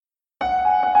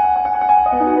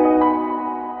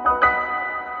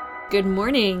Good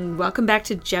morning. Welcome back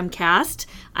to GemCast.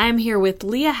 I'm here with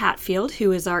Leah Hatfield,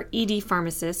 who is our ED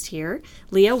pharmacist here.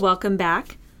 Leah, welcome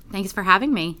back. Thanks for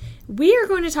having me. We are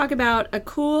going to talk about a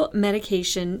cool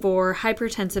medication for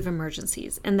hypertensive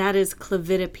emergencies, and that is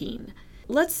clofidipine.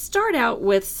 Let's start out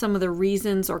with some of the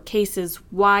reasons or cases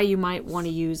why you might want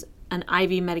to use an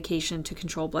IV medication to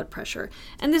control blood pressure.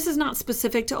 And this is not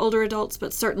specific to older adults,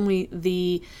 but certainly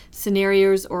the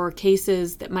scenarios or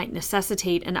cases that might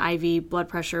necessitate an IV blood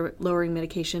pressure lowering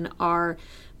medication are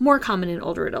more common in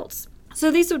older adults.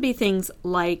 So these would be things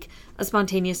like a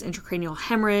spontaneous intracranial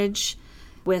hemorrhage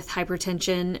with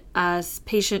hypertension, a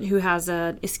patient who has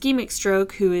an ischemic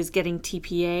stroke who is getting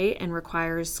TPA and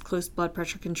requires close blood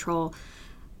pressure control,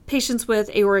 patients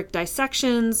with aortic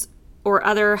dissections, or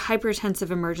other hypertensive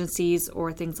emergencies,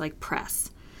 or things like PRES.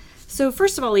 So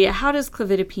first of all, Leah, how does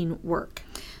clofidipine work?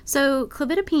 So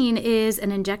clofidipine is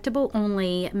an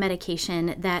injectable-only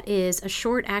medication that is a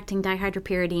short-acting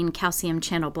dihydropyridine calcium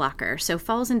channel blocker. So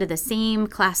falls into the same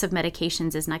class of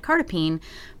medications as nicardipine,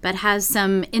 but has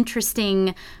some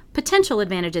interesting potential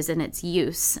advantages in its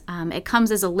use. It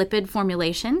comes as a lipid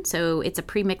formulation, so it's a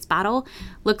pre-mixed bottle,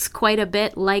 looks quite a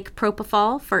bit like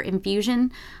propofol for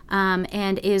infusion,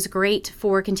 and is great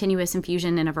for continuous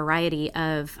infusion in a variety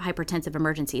of hypertensive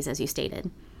emergencies, as you stated.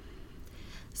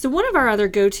 So one of our other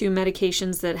go-to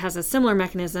medications that has a similar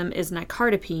mechanism is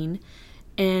nicardipine,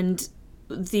 and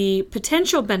the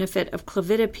potential benefit of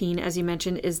clofidipine, as you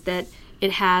mentioned, is that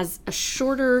it has a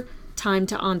shorter time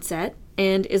to onset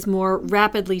and is more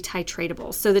rapidly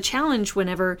titratable. So the challenge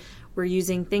whenever we're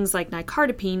using things like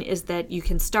nicardipine is that you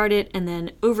can start it and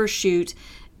then overshoot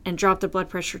and drop the blood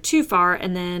pressure too far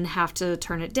and then have to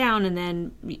turn it down, and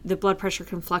then the blood pressure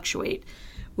can fluctuate,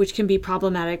 which can be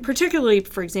problematic, particularly,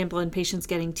 for example, in patients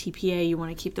getting TPA. You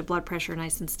want to keep the blood pressure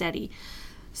nice and steady.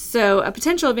 So a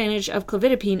potential advantage of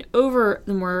clofidipine over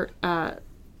the more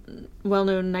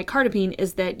well-known nicardipine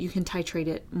is that you can titrate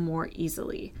it more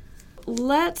easily.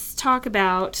 Let's talk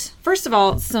about, first of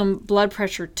all, some blood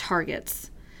pressure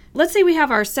targets. Let's say we have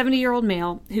our 70-year-old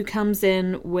male who comes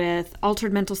in with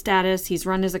altered mental status. He's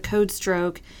run as a code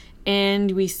stroke,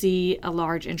 and we see a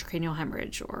large intracranial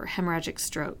hemorrhage or hemorrhagic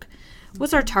stroke.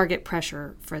 What's our target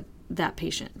pressure for that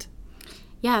patient?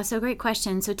 Yeah, so great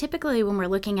question. So typically when we're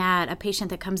looking at a patient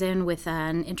that comes in with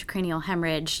an intracranial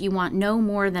hemorrhage, you want no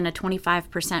more than a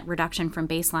 25% reduction from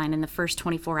baseline in the first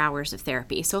 24 hours of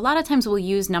therapy. So a lot of times we'll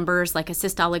use numbers like a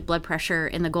systolic blood pressure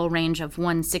in the goal range of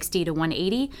 160 to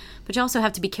 180, but you also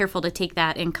have to be careful to take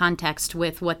that in context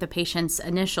with what the patient's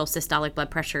initial systolic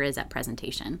blood pressure is at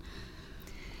presentation.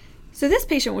 So this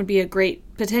patient would be a great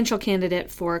potential candidate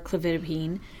for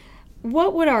clofidipine.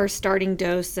 What would our starting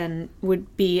dose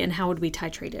would be, and how would we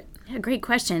titrate it? Yeah, great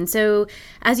question. So,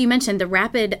 as you mentioned,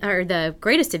 the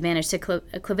greatest advantage to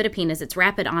clofidipine is its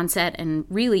rapid onset and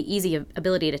really easy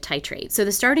ability to titrate. So,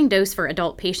 the starting dose for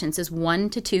adult patients is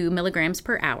 1 to 2 milligrams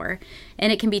per hour,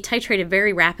 and it can be titrated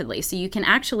very rapidly. So, you can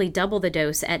actually double the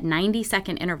dose at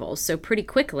 90-second intervals, so pretty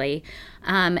quickly,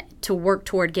 to work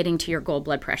toward getting to your goal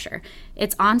blood pressure.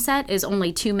 Its onset is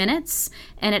only 2 minutes,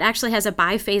 and it actually has a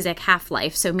biphasic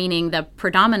half-life, so meaning the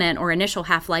predominant or initial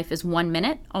half-life is 1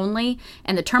 minute only,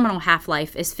 and the terminal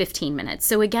half-life is 15 minutes.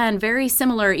 So again, very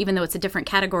similar, even though it's a different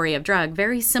category of drug,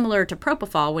 very similar to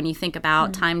propofol when you think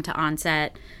about time to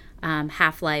onset,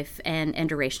 half-life, and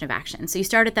duration of action. So you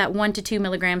start at that 1 to 2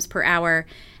 milligrams per hour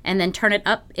and then turn it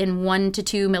up in 1 to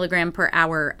 2 milligram per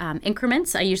hour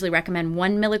increments. I usually recommend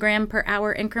 1 milligram per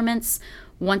hour increments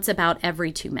once about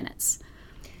every 2 minutes.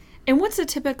 And what's a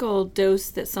typical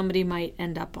dose that somebody might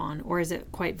end up on, or is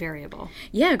it quite variable?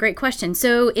 Yeah, great question.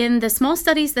 So in the small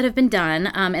studies that have been done,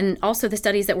 and also the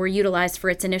studies that were utilized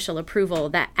for its initial approval,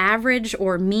 that average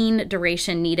or mean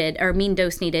duration needed, or mean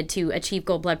dose needed to achieve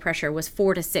goal blood pressure was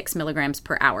 4 to 6 milligrams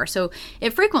per hour. So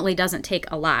it frequently doesn't take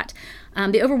a lot.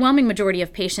 The overwhelming majority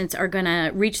of patients are going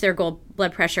to reach their goal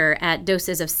blood pressure at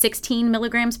doses of 16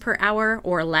 milligrams per hour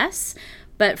or less.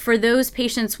 But for those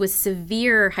patients with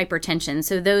severe hypertension,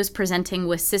 so those presenting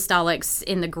with systolics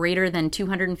in the greater than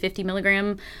 250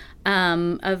 milligram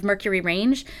of mercury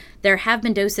range, there have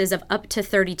been doses of up to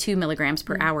 32 milligrams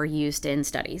per hour used in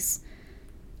studies.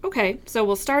 Okay, so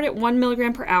we'll start at 1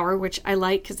 milligram per hour, which I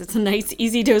like because it's a nice,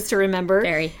 easy dose to remember.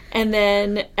 Very. And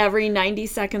then every 90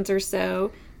 seconds or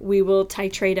so, we will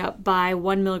titrate up by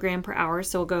 1 milligram per hour.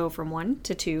 So we'll go from 1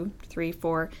 to 2, 3,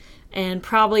 4, and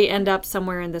probably end up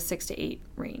somewhere in the 6 to 8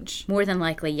 range. More than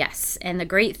likely, yes. And the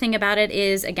great thing about it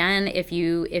is, again, if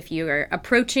you're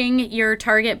approaching your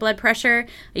target blood pressure,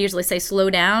 I usually say slow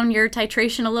down your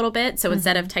titration a little bit. So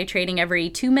instead of titrating every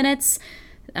 2 minutes,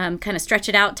 kind of stretch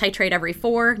it out, titrate every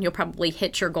 4, you'll probably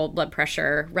hit your goal blood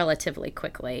pressure relatively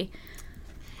quickly.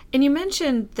 And you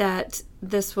mentioned that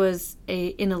this was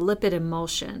in a lipid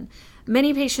emulsion.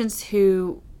 Many patients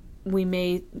who we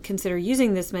may consider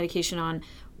using this medication on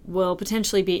will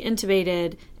potentially be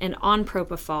intubated and on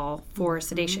propofol for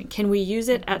sedation. Can we use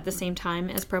it at the same time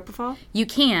as propofol? You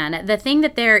can. The thing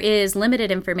that there is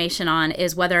limited information on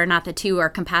is whether or not the two are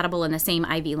compatible in the same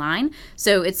IV line.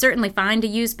 So it's certainly fine to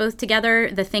use both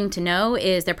together. The thing to know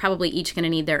is they're probably each going to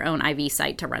need their own IV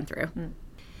site to run through.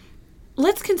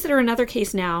 Let's consider another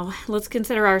case now. Let's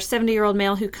consider our 70-year-old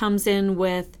male who comes in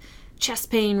with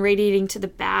chest pain radiating to the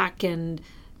back and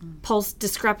pulse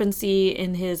discrepancy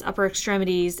in his upper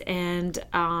extremities, and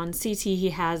on CT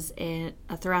he has a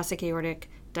thoracic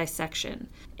aortic dissection,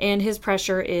 and his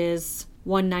pressure is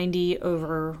 190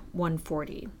 over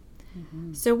 140.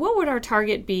 So what would our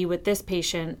target be with this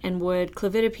patient, and would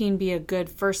clofidipine be a good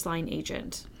first-line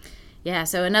agent? Yeah,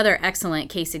 so another excellent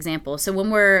case example. So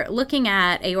when we're looking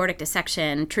at aortic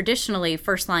dissection, traditionally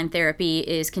first-line therapy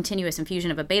is continuous infusion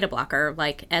of a beta blocker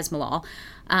like esmolol.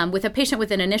 With a patient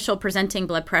with an initial presenting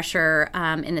blood pressure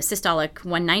in the systolic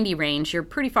 190 range, you're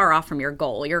pretty far off from your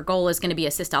goal. Your goal is going to be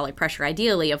a systolic pressure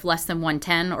ideally of less than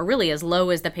 110, or really as low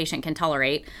as the patient can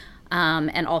tolerate,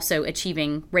 and also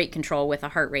achieving rate control with a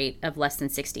heart rate of less than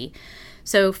 60.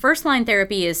 So first-line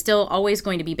therapy is still always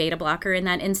going to be beta blocker in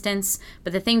that instance,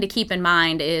 but the thing to keep in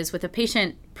mind is with a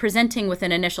patient presenting with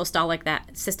an initial systolic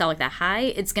that high,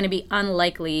 it's going to be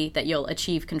unlikely that you'll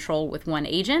achieve control with one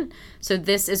agent. So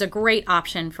this is a great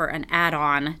option for an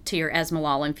add-on to your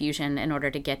esmolol infusion in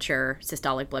order to get your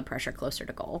systolic blood pressure closer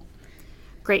to goal.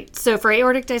 Great. So for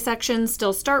aortic dissection,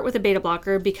 still start with a beta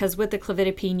blocker, because with the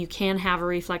clofidipine you can have a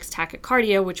reflex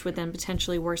tachycardia, which would then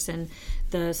potentially worsen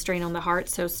the strain on the heart.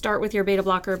 So start with your beta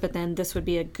blocker, but then this would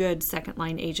be a good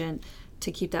second-line agent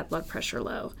to keep that blood pressure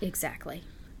low. Exactly.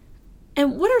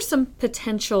 And what are some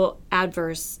potential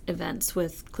adverse events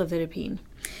with clofidipine?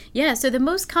 Yeah, so the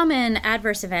most common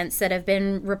adverse events that have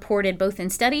been reported both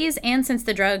in studies and since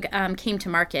the drug came to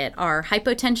market are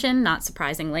hypotension, not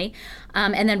surprisingly,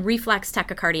 and then reflex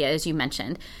tachycardia, as you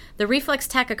mentioned. The reflex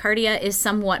tachycardia is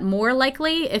somewhat more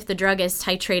likely if the drug is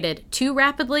titrated too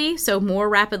rapidly, so more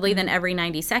rapidly than every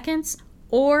 90 seconds,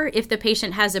 or if the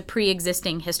patient has a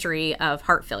pre-existing history of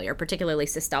heart failure, particularly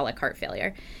systolic heart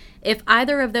failure. If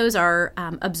either of those are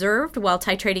observed while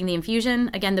titrating the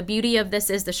infusion, again, the beauty of this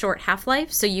is the short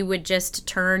half-life, so you would just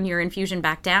turn your infusion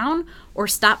back down or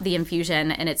stop the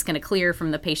infusion, and it's going to clear from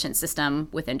the patient's system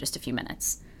within just a few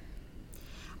minutes.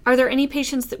 Are there any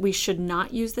patients that we should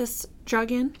not use this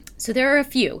drug in? So there are a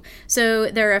few. So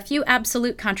there are a few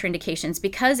absolute contraindications.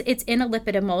 Because it's in a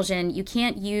lipid emulsion, you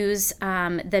can't use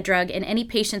the drug in any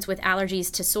patients with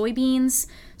allergies to soybeans,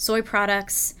 soy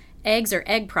products, eggs, or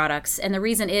egg products, and the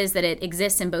reason is that it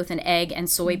exists in both an egg and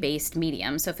soy-based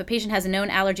medium. So if a patient has a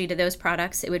known allergy to those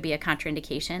products, it would be a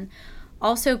contraindication.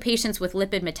 Also, patients with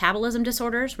lipid metabolism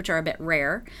disorders, which are a bit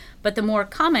rare, but the more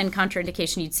common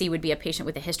contraindication you'd see would be a patient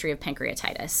with a history of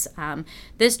pancreatitis.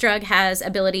 This drug has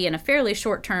ability in a fairly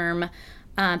short-term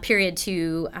period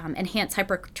to enhance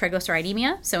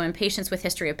hypertriglyceridemia. So in patients with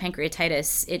history of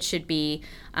pancreatitis, it should be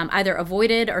either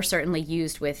avoided or certainly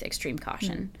used with extreme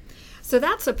caution. So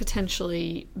that's a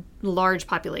potentially large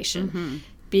population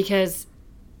because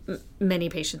many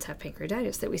patients have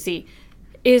pancreatitis that we see.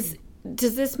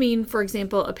 Does this mean, for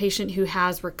example, a patient who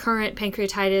has recurrent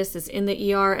pancreatitis is in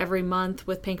the ER every month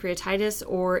with pancreatitis,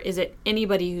 or is it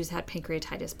anybody who's had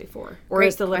pancreatitis before? Or Great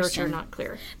is the literature question. not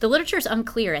clear? The literature is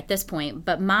unclear at this point,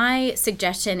 but my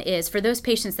suggestion is for those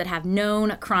patients that have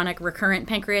known chronic recurrent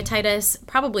pancreatitis,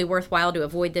 probably worthwhile to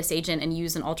avoid this agent and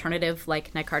use an alternative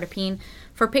like nicardipine.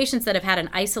 For patients that have had an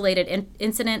isolated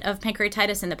incident of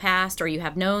pancreatitis in the past, or you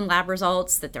have known lab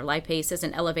results that their lipase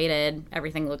isn't elevated,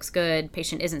 everything looks good,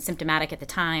 patient isn't symptomatic at the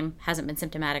time, hasn't been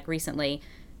symptomatic recently,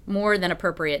 more than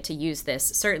appropriate to use this,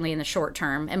 certainly in the short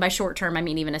term. And by short term, I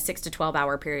mean even a 6 to 12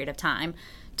 hour period of time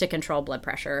to control blood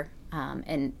pressure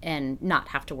and not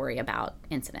have to worry about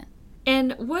incident.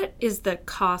 And what is the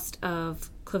cost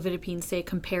of clofidipine, say,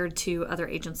 compared to other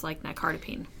agents like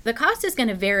nicardipine? The cost is going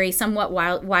to vary somewhat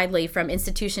widely from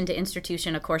institution to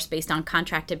institution, of course, based on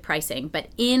contracted pricing. But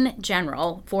in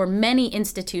general, for many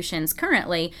institutions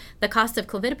currently, the cost of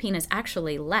clofidipine is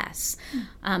actually less.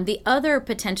 The other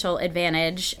potential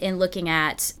advantage in looking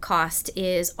at cost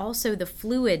is also the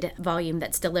fluid volume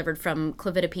that's delivered from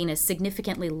clofidipine is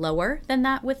significantly lower than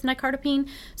that with nicardipine.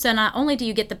 So not only do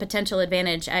you get the potential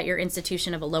advantage at your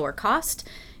institution of a lower cost,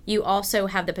 you also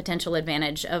have the potential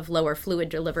advantage of lower fluid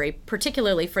delivery,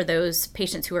 particularly for those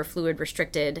patients who are fluid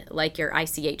restricted, like your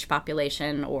ICH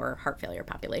population or heart failure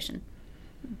population.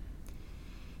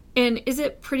 And is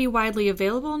it pretty widely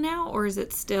available now, or is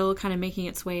it still kind of making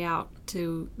its way out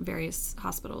to various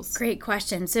hospitals? Great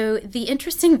question. So the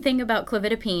interesting thing about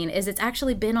clofidipine is it's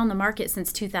actually been on the market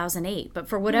since 2008, but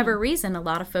for whatever reason, a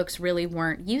lot of folks really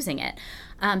weren't using it.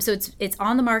 So it's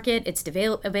on the market, it's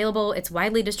available, it's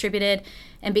widely distributed,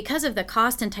 and because of the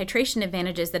cost and titration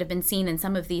advantages that have been seen in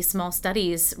some of these small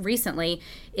studies recently,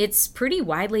 it's pretty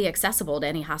widely accessible to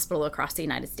any hospital across the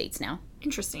United States now.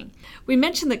 Interesting. We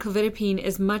mentioned that clofidipine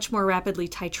is much more rapidly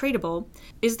titratable.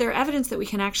 Is there evidence that we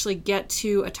can actually get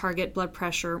to a target blood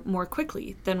pressure more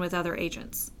quickly than with other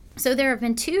agents? So there have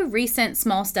been 2 recent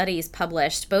small studies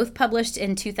published, both published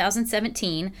in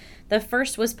 2017. The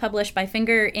first was published by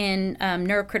Finger in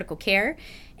Neurocritical Care,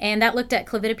 and that looked at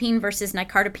clofidipine versus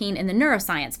nicardipine in the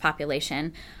neuroscience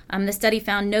population. The study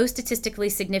found no statistically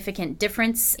significant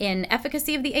difference in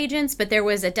efficacy of the agents, but there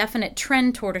was a definite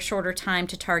trend toward a shorter time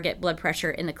to target blood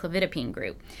pressure in the clofidipine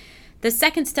group. The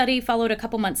second study followed a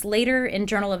couple months later in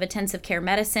Journal of Intensive Care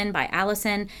Medicine by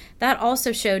Allison. That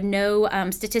also showed no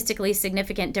statistically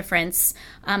significant difference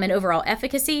in overall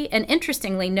efficacy, and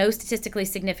interestingly, no statistically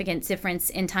significant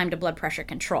difference in time to blood pressure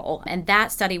control. And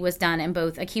that study was done in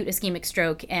both acute ischemic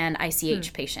stroke and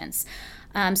ICH patients.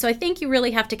 So I think you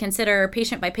really have to consider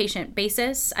patient-by-patient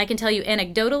basis. I can tell you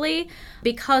anecdotally,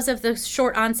 because of the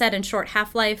short onset and short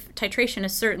half-life, titration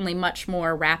is certainly much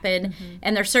more rapid,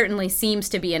 and there certainly seems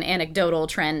to be an anecdotal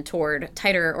trend toward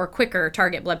tighter or quicker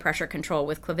target blood pressure control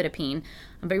with clofidipine.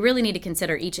 But you really need to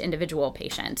consider each individual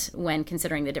patient when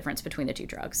considering the difference between the 2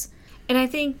 drugs. And I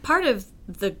think part of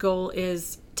the goal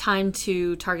is time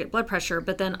to target blood pressure,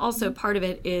 but then also part of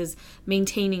it is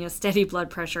maintaining a steady blood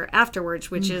pressure afterwards,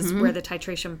 which is where the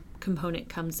titration component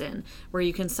comes in, where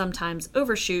you can sometimes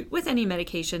overshoot with any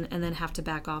medication and then have to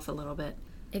back off a little bit.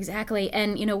 Exactly.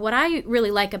 And, what I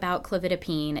really like about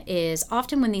clofidipine is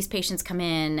often when these patients come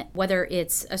in, whether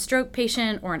it's a stroke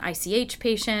patient or an ICH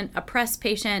patient, a PRES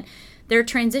patient, they're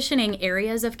transitioning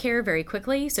areas of care very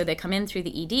quickly. So they come in through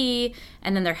the ED,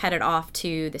 and then they're headed off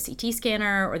to the CT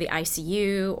scanner or the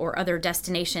ICU or other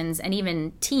destinations and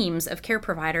even teams of care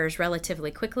providers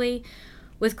relatively quickly.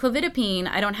 With clofidipine,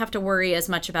 I don't have to worry as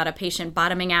much about a patient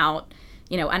bottoming out,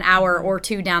 an hour or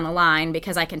 2 down the line,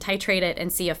 because I can titrate it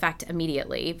and see effect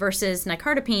immediately, versus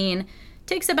nicardipine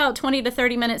takes about 20 to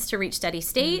 30 minutes to reach steady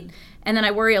state. And then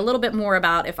I worry a little bit more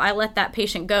about if I let that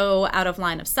patient go out of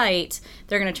line of sight,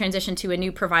 they're going to transition to a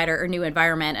new provider or new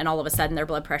environment, and all of a sudden their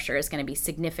blood pressure is going to be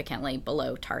significantly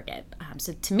below target.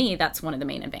 So to me, that's one of the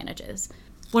main advantages.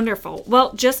 Wonderful.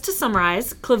 Well, just to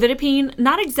summarize, clofidipine,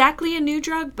 not exactly a new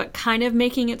drug, but kind of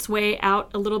making its way out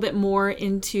a little bit more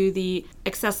into the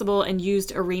accessible and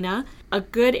used arena. A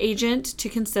good agent to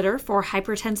consider for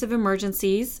hypertensive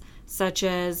emergencies, such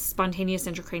as spontaneous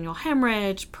intracranial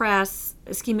hemorrhage, PRES,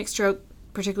 ischemic stroke,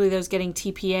 particularly those getting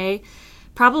TPA.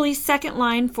 Probably second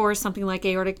line for something like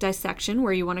aortic dissection,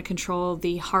 where you want to control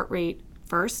the heart rate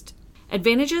first.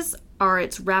 Advantages are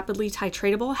it's rapidly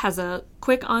titratable, has a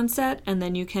quick onset, and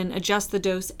then you can adjust the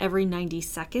dose every 90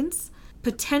 seconds.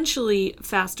 Potentially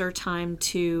faster time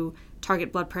to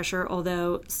target blood pressure,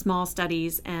 although small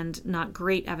studies and not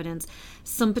great evidence.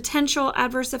 Some potential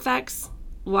adverse effects,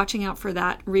 watching out for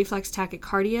that reflex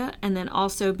tachycardia, and then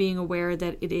also being aware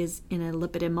that it is in a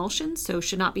lipid emulsion, so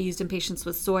should not be used in patients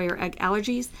with soy or egg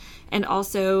allergies, and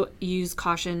also use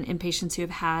caution in patients who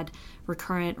have had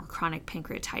recurrent or chronic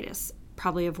pancreatitis.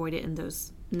 Probably avoid it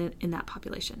in that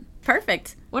population.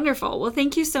 Perfect. Wonderful. Well,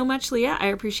 thank you so much, Leah. I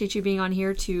appreciate you being on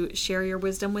here to share your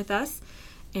wisdom with us,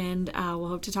 and we'll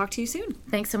hope to talk to you soon.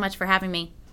 Thanks so much for having me.